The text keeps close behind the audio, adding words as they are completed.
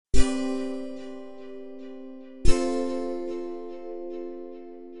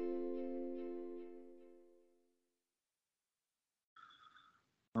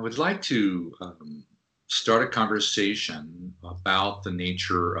would like to start a conversation about the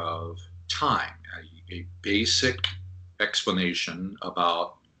nature of time, a basic explanation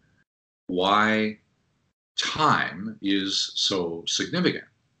about why time is so significant.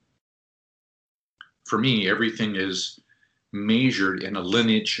 For me, everything is measured in a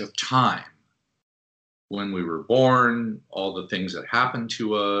lineage of time. When we were born, all the things that happen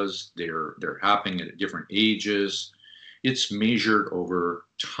to us, they're happening at different ages. It's measured over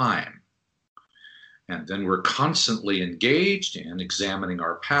time. And then we're constantly engaged in examining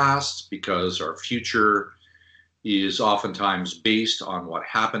our past because our future is oftentimes based on what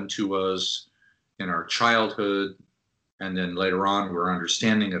happened to us in our childhood. And then later on, we're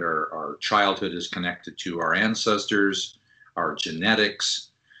understanding that our childhood is connected to our ancestors, our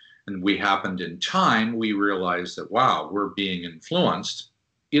genetics. And we happened in time, we realize that, wow, we're being influenced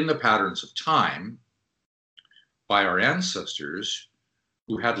in the patterns of time by our ancestors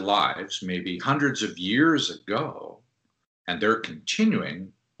who had lives maybe hundreds of years ago, and they're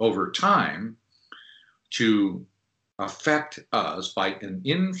continuing over time to affect us by an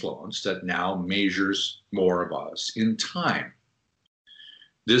influence that now measures more of us in time.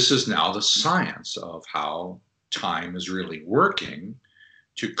 This is now the science of how time is really working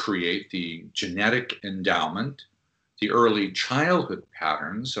to create the genetic endowment, the early childhood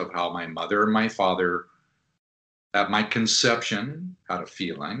patterns of how my mother and my father at my conception had a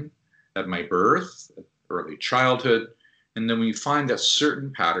feeling, at my birth, at early childhood, and then we find that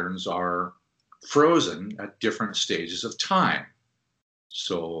certain patterns are frozen at different stages of time.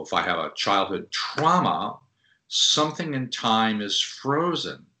 So if I have a childhood trauma, something in time is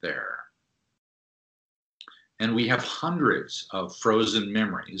frozen there. And we have hundreds of frozen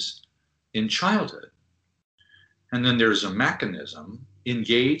memories in childhood. And then there's a mechanism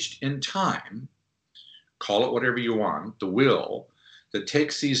engaged in time, call it whatever you want, the will, that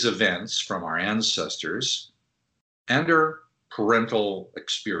takes these events from our ancestors and our parental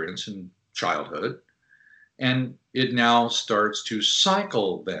experience in childhood, and it now starts to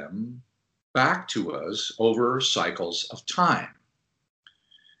cycle them back to us over cycles of time.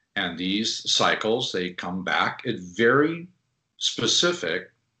 And these cycles, they come back at very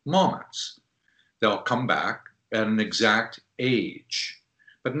specific moments. They'll come back at an exact age,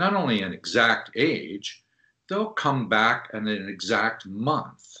 but not only an exact age, they'll come back at an exact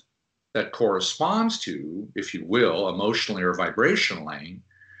month that corresponds to, if you will, emotionally or vibrationally,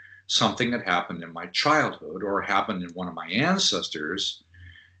 something that happened in my childhood or happened in one of my ancestors.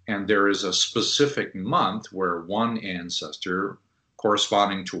 And there is a specific month where one ancestor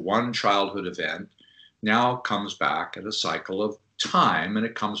corresponding to one childhood event now comes back at a cycle of time, and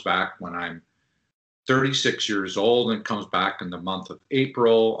it comes back when I'm 36 years old, and it comes back in the month of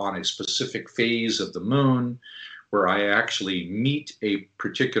April on a specific phase of the moon where I actually meet a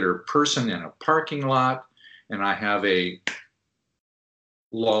particular person in a parking lot, and I have a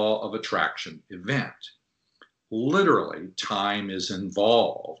law of attraction event. Literally, time is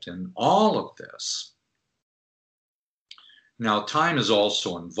involved in all of this. Now, time is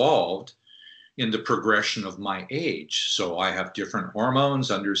also involved in the progression of my age. So I have different hormones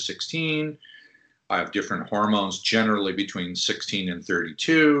under 16. I have different hormones generally between 16 and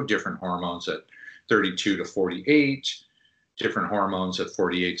 32, different hormones at 32 to 48, different hormones at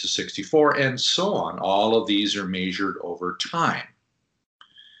 48 to 64, and so on. All of these are measured over time.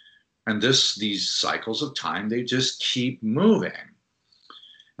 And these cycles of time, they just keep moving.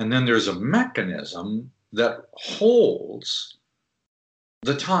 And then there's a mechanism that holds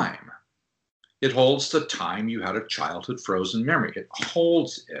the time. It holds the time you had a childhood frozen memory. It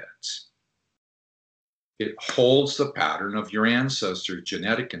holds it. It holds the pattern of your ancestor's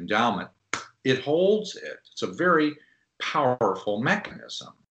genetic endowment. It holds it. It's a very powerful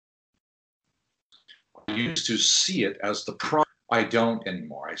mechanism. I used to see it as the problem. I don't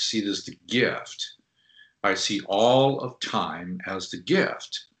anymore. I see it as the gift. I see all of time as the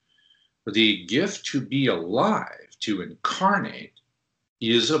gift. The gift to be alive, to incarnate,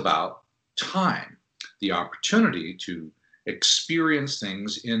 is about time, the opportunity to experience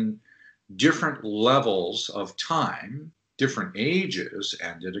things in different levels of time, different ages,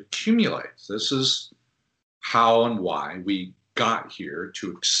 and it accumulates. This is how and why we got here,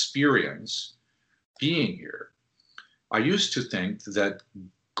 to experience being here. I used to think that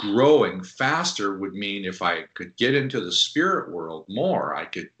growing faster would mean if I could get into the spirit world more, I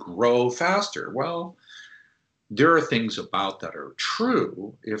could grow faster. Well, there are things about that are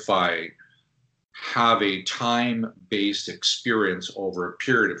true. If I have a time-based experience over a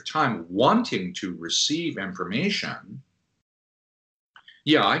period of time wanting to receive information,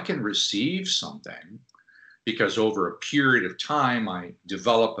 yeah, I can receive something, because over a period of time, I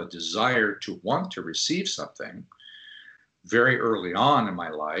develop a desire to want to receive something. Very early on in my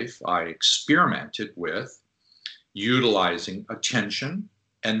life, I experimented with utilizing attention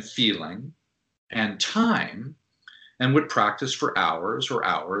and feeling and time, and would practice for hours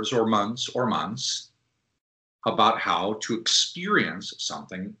or months about how to experience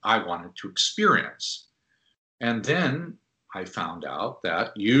something I wanted to experience. And then I found out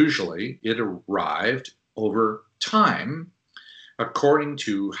that usually it arrived over time according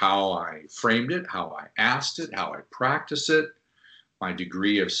to how I framed it, how I asked it, how I practiced it, my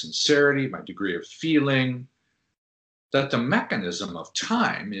degree of sincerity, my degree of feeling, that the mechanism of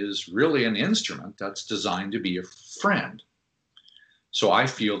time is really an instrument that's designed to be a friend. So I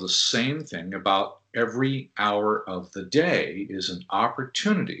feel the same thing about every hour of the day is an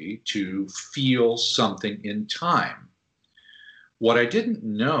opportunity to feel something in time. What I didn't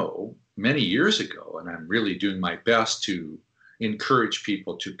know many years ago, and I'm really doing my best to encourage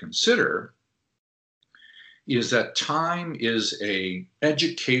people to consider, is that time is an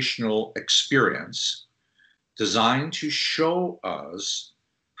educational experience designed to show us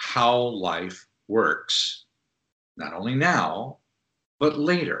how life works, not only now, but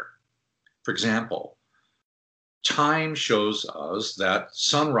later. For example, time shows us that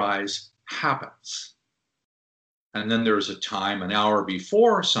sunrise happens. And then there's a time, an hour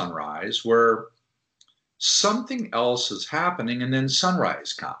before sunrise, where something else is happening and then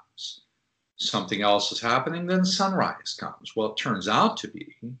sunrise comes. Something else is happening, then sunrise comes. Well, it turns out to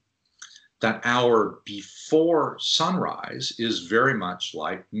be that hour before sunrise is very much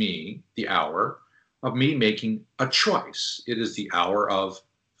like me, the hour of me making a choice. It is the hour of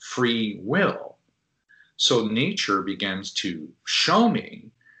free will. So nature begins to show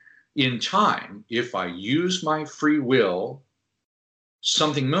me in time, if I use my free will,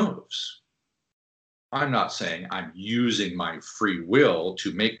 something moves. I'm not saying I'm using my free will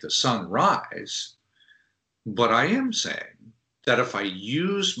to make the sun rise, but I am saying that if I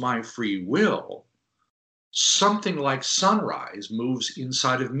use my free will, something like sunrise moves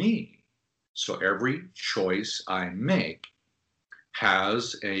inside of me. So every choice I make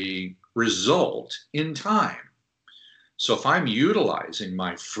has a result in time. So if I'm utilizing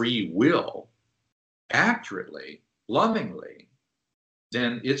my free will accurately, lovingly,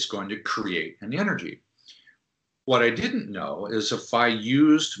 then it's going to create an energy. What I didn't know is if I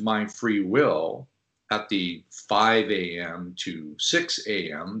used my free will at the 5 a.m. to 6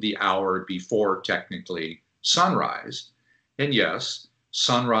 a.m., the hour before technically sunrise, and yes,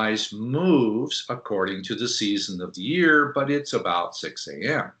 sunrise moves according to the season of the year, but it's about 6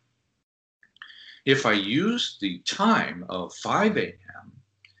 a.m. If I use the time of 5 a.m.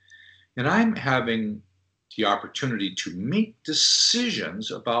 and I'm having the opportunity to make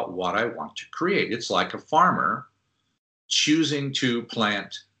decisions about what I want to create, it's like a farmer choosing to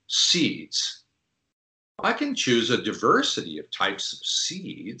plant seeds. I can choose a diversity of types of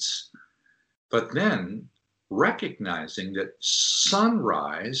seeds, but then recognizing that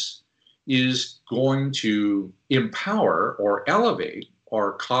sunrise is going to empower or elevate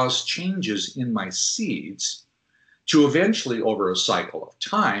or cause changes in my seeds to eventually, over a cycle of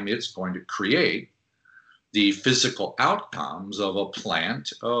time, it's going to create the physical outcomes of a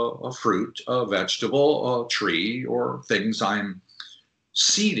plant, a fruit, a vegetable, a tree, or things I'm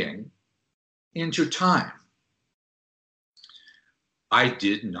seeding into time. I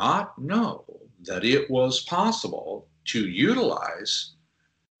did not know that it was possible to utilize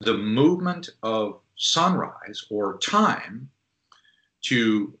the movement of sunrise or time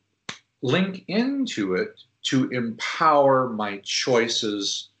to link into it to empower my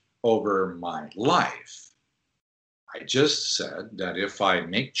choices over my life. I just said that if I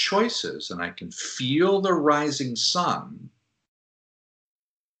make choices and I can feel the rising sun,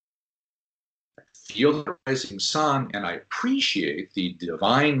 and I appreciate the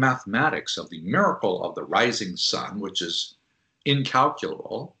divine mathematics of the miracle of the rising sun, which is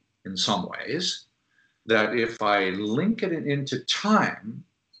incalculable in some ways, that if I link it into time,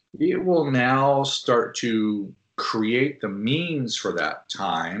 it will now start to create the means for that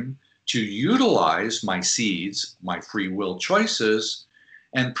time to utilize my seeds, my free will choices,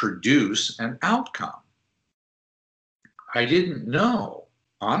 and produce an outcome. I didn't know,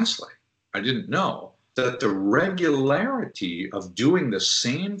 honestly, I didn't know that the regularity of doing the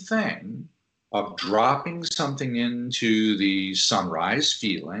same thing, of dropping something into the sunrise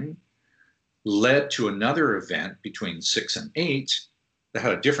feeling, led to another event between 6 and 8 that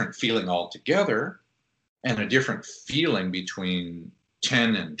had a different feeling altogether, and a different feeling between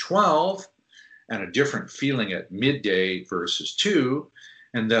 10 and 12, and a different feeling at midday versus 2,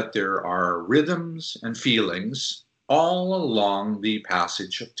 and that there are rhythms and feelings all along the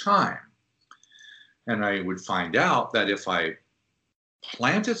passage of time. And I would find out that if I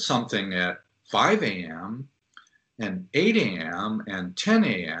planted something at 5 a.m. and 8 a.m. and 10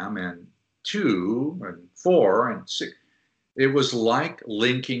 a.m. and 2 and 4 and 6, it was like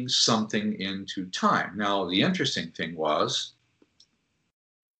linking something into time. Now, the interesting thing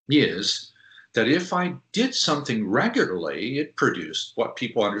is that if I did something regularly, it produced what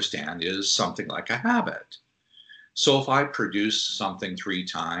people understand is something like a habit. So if I produce something 3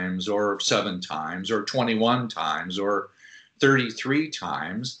 times or 7 times or 21 times or 33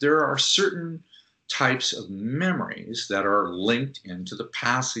 times, there are certain types of memories that are linked into the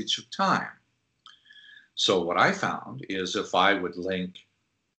passage of time. So what I found is if I would link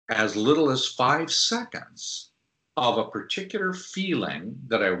as little as 5 seconds of a particular feeling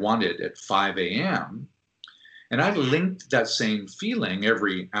that I wanted at 5 a.m., and I linked that same feeling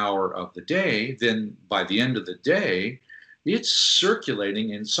every hour of the day, then by the end of the day, it's circulating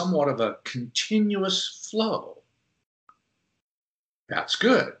in somewhat of a continuous flow. That's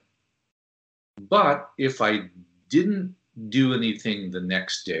good. But if I didn't do anything the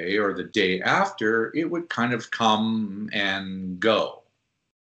next day or the day after, it would kind of come and go.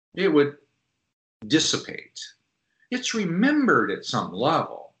 It would dissipate. It's remembered at some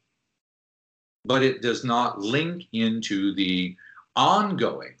level, but it does not link into the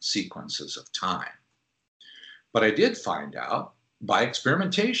ongoing sequences of time. But I did find out by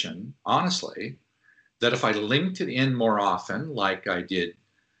experimentation, honestly, that if I linked it in more often, like I did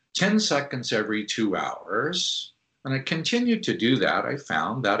 10 seconds every 2 hours, and I continued to do that, I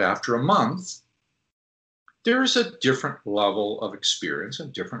found that after a month, there's a different level of experience, a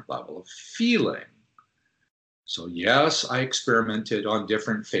different level of feeling. So yes, I experimented on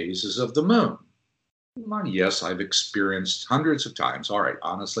different phases of the moon. Well, yes, I've experienced hundreds of times, all right,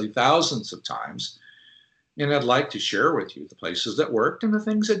 honestly, thousands of times. And I'd like to share with you the places that worked and the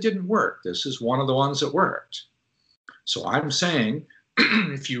things that didn't work. This is one of the ones that worked. So I'm saying,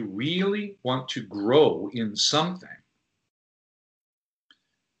 if you really want to grow in something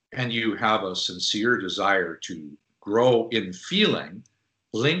and you have a sincere desire to grow in feeling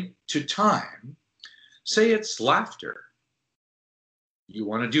linked to time, say it's laughter. You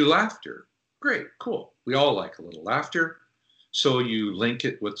want to do laughter. Great, cool. We all like a little laughter. So you link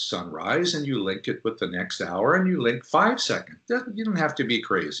it with sunrise and you link it with the next hour and you link 5 seconds. You don't have to be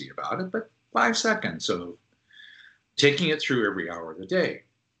crazy about it, but 5 seconds of taking it through every hour of the day.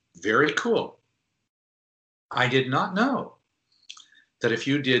 Very cool. I did not know that if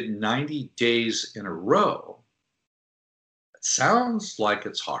you did 90 days in a row, it sounds like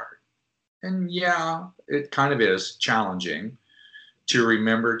it's hard. And yeah, it kind of is challenging to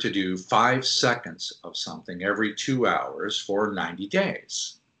remember to do 5 seconds of something every 2 hours for 90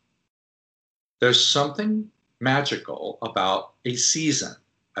 days. There's something magical about a season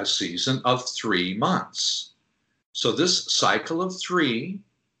of 3 months. So this cycle of 3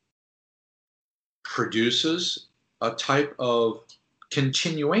 produces a type of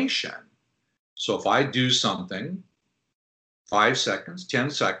continuation. So if I do something 5 seconds,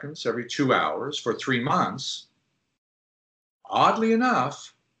 10 seconds every 2 hours for 3 months, oddly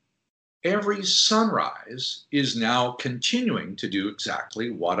enough, every sunrise is now continuing to do exactly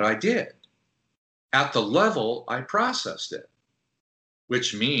what I did at the level I processed it,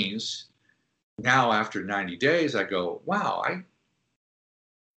 which means now after 90 days, I go, wow,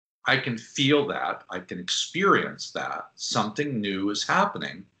 I can feel that. I can experience that. Something new is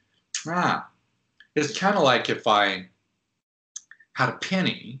happening. It's kind of like if I had a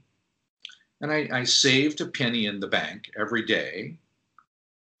penny and I saved a penny in the bank every day.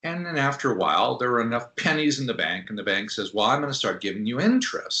 And then after a while, there were enough pennies in the bank, and the bank says, well, I'm going to start giving you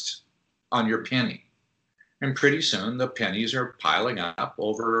interest on your penny. And pretty soon, the pennies are piling up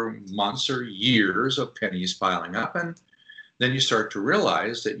over months or years of pennies piling up. And then you start to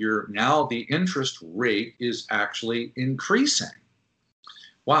realize that now the interest rate is actually increasing.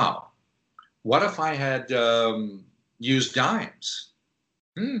 Wow. What if I had used dimes?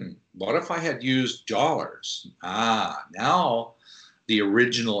 What if I had used dollars? Now the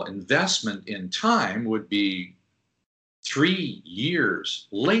original investment in time would be 3 years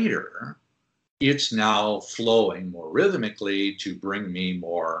later. It's now flowing more rhythmically to bring me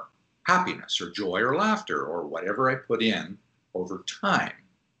more happiness or joy or laughter or whatever I put in over time.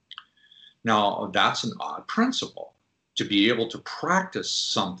 Now, that's an odd principle, to be able to practice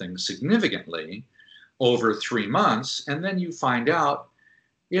something significantly over 3 months, and then you find out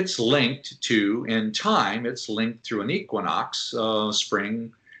it's linked to, in time, it's linked through an equinox,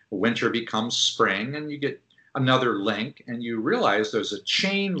 spring, winter becomes spring, and you get another link, and you realize there's a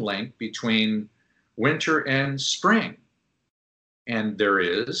chain link between winter and spring. And there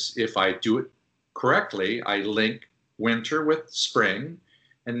is, if I do it correctly, I link winter with spring,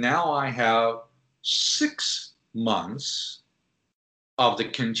 and now I have 6 months of the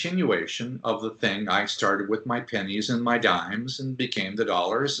continuation of the thing I started with my pennies and my dimes and became the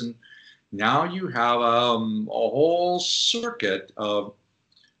dollars. And now you have a whole circuit of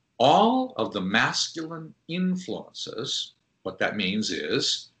all of the masculine influences. What that means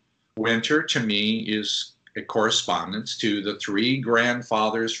is winter to me is a correspondence to the three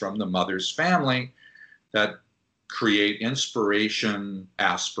grandfathers from the mother's family that create inspiration,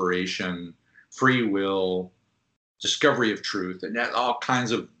 aspiration, free will, discovery of truth, and all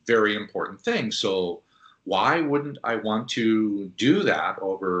kinds of very important things. So why wouldn't I want to do that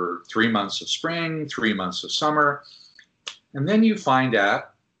over 3 months of spring, 3 months of summer? And then you find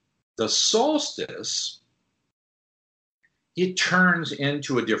out the solstice, it turns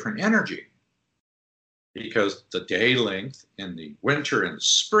into a different energy, because the day length in the winter and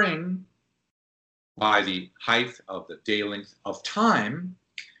spring, by the height of the day length of time,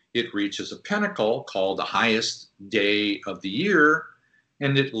 it reaches a pinnacle called the highest day of the year,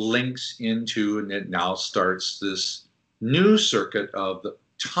 and it links into, and it now starts this new circuit of the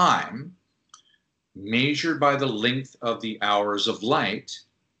time measured by the length of the hours of light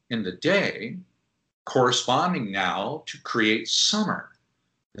in the day, corresponding now to create summer.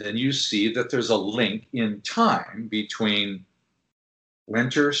 Then you see that there's a link in time between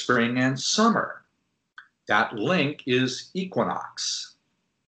winter, spring, and summer. That link is equinox.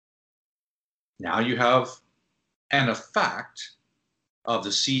 Now you have an effect of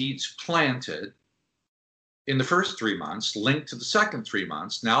the seeds planted in the first 3 months, linked to the second 3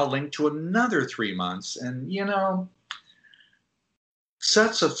 months, now linked to another 3 months. And,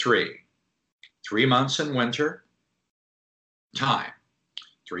 sets of 3. 3 months in winter, time.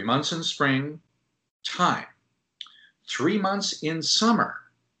 3 months in spring, time. 3 months in summer,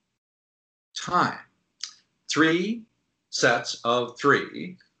 time. 3 sets of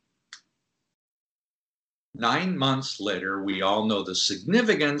 3. 9 months later, we all know the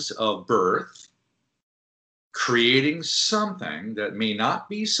significance of birth, creating something that may not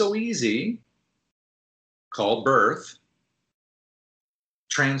be so easy, called birth,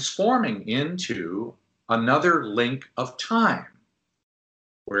 transforming into another link of time,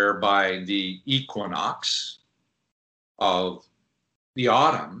 whereby the equinox of the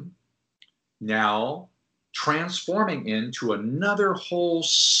autumn now transforming into another whole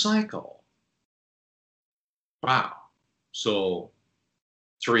cycle. Wow. So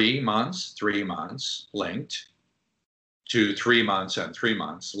 3 months linked to 3 months and 3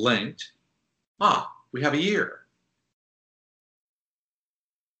 months linked. We have a year.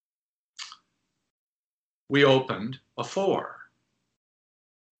 We opened a 4.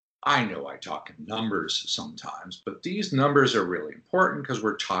 I know I talk in numbers sometimes, but these numbers are really important because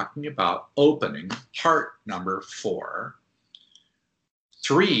we're talking about opening heart number 4.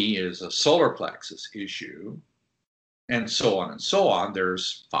 3 is a solar plexus issue, and so on and so on.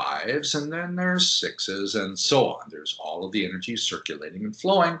 There's 5s, and then there's 6s, and so on. There's all of the energy circulating and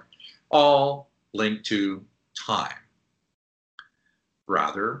flowing, all linked to time.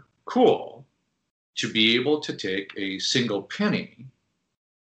 Rather cool to be able to take a single penny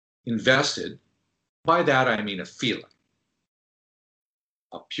invested. By that I mean a feeling,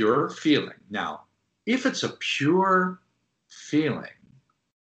 a pure feeling. Now, if it's a pure feeling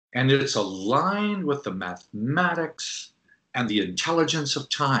and it's aligned with the mathematics and the intelligence of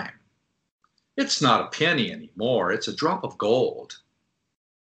time, it's not a penny anymore, it's a drop of gold.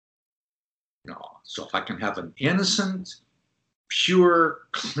 So if I can have an innocent, pure,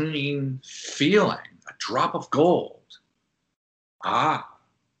 clean feeling, a drop of gold,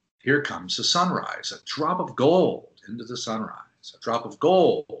 here comes the sunrise, a drop of gold into the sunrise, a drop of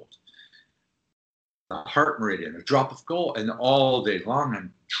gold, the heart meridian, a drop of gold, and all day long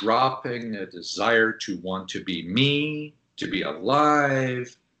I'm dropping a desire to want to be me, to be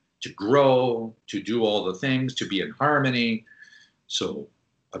alive, to grow, to do all the things, to be in harmony. So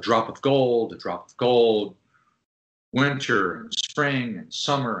a drop of gold, winter and spring and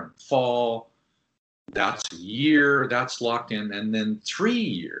summer and fall. That's a year, that's locked in, and then 3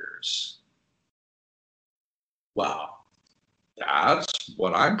 years. Wow, that's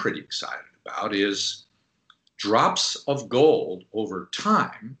what I'm pretty excited about, is drops of gold over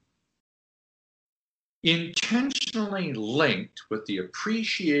time, intentionally linked with the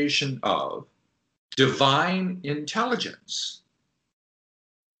appreciation of divine intelligence.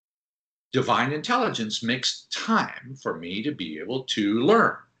 Divine intelligence makes time for me to be able to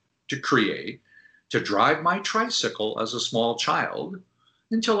learn, to create, to drive my tricycle as a small child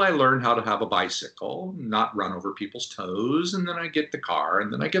until I learn how to have a bicycle, not run over people's toes, and then I get the car,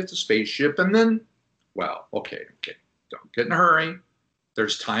 and then I get the spaceship, and then, well, okay, don't get in a hurry.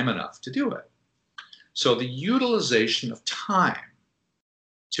 There's time enough to do it. So the utilization of time,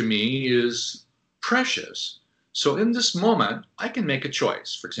 to me, is precious. So in this moment, I can make a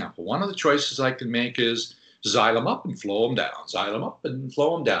choice. For example, one of the choices I can make is xylem them up and flow them down, xylem them up and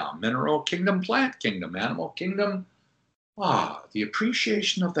flow them down, mineral kingdom, plant kingdom, animal kingdom. The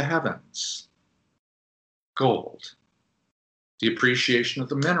appreciation of the heavens, gold. The appreciation of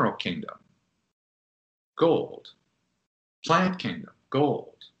the mineral kingdom, gold. Plant kingdom,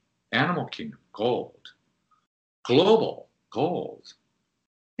 gold. Animal kingdom, gold. Global, gold.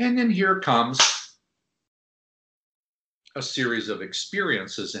 And then here comes a series of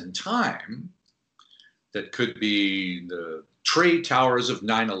experiences in time that could be the trade towers of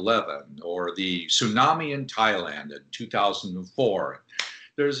 9/11 or the tsunami in Thailand in 2004.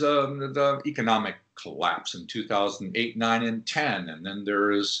 There's the economic collapse in 2008, 9, and 10. And then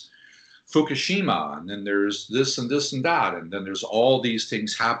there's Fukushima. And then there's this and this and that. And then there's all these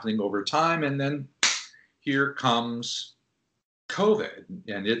things happening over time. And then here comes COVID.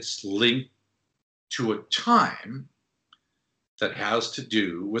 And it's linked to a time that has to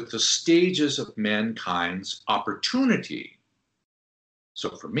do with the stages of mankind's opportunity.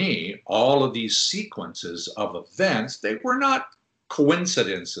 So for me, all of these sequences of events, they were not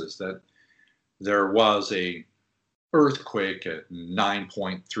coincidences that there was a earthquake at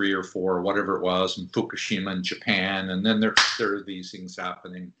 9.3 or 4, whatever it was, in Fukushima in Japan, and then there are these things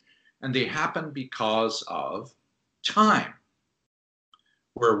happening. And they happen because of time,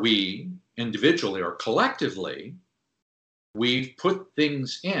 where we, individually or collectively, we've put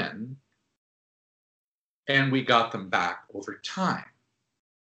things in and we got them back over time.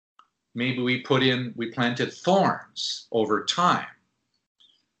 Maybe we planted thorns over time.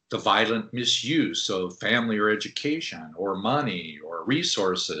 The violent misuse of family or education or money or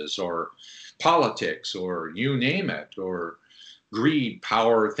resources or politics or you name it, or greed,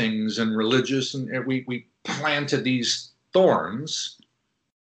 power things, and religious, and we planted these thorns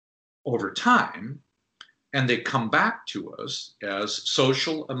over time, and they come back to us as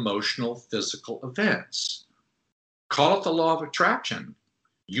social, emotional, physical events. Call it the law of attraction.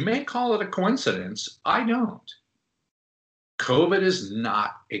 You may call it a coincidence. I don't. COVID is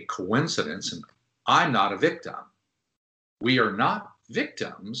not a coincidence, and I'm not a victim. We are not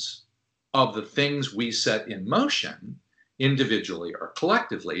victims of the things we set in motion, individually or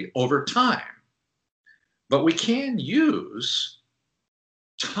collectively, over time. But we can use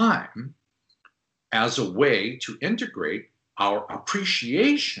time as a way to integrate our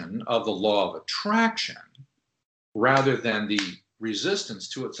appreciation of the law of attraction rather than the resistance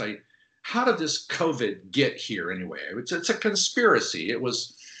to it. Say, how did this COVID get here anyway? It's a conspiracy. It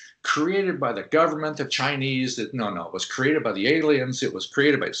was created by the government, the Chinese. No, it was created by the aliens. It was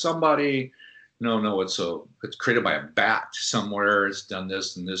created by somebody. No, it's created by a bat somewhere. It's done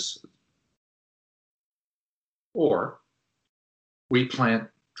this and this. Or we plant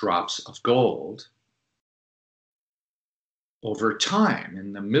drops of gold over time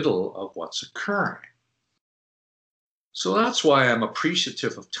in the middle of what's occurring. So that's why I'm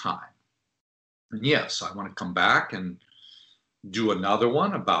appreciative of time. And yes, I want to come back and do another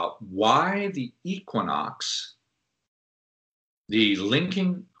one about why the equinox, the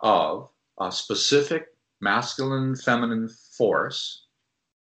linking of a specific masculine, feminine force,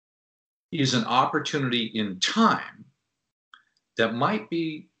 is an opportunity in time that might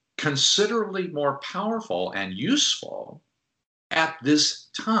be considerably more powerful and useful at this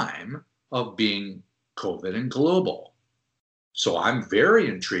time of being COVID and global. So I'm very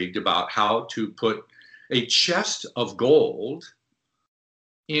intrigued about how to put a chest of gold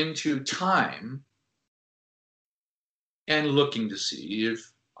into time and looking to see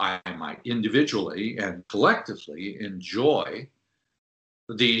if I might individually and collectively enjoy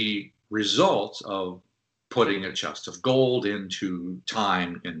the results of putting a chest of gold into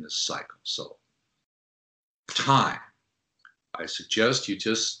time in this cycle. So time, I suggest you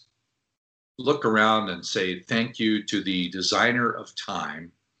just look around and say thank you to the designer of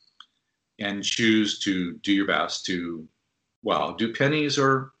time and choose to do your best to, well, do pennies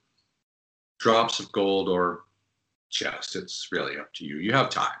or drops of gold or chest. It's really up to you. You have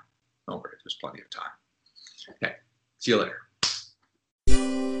time. Don't worry, there's plenty of time. Okay, see you later.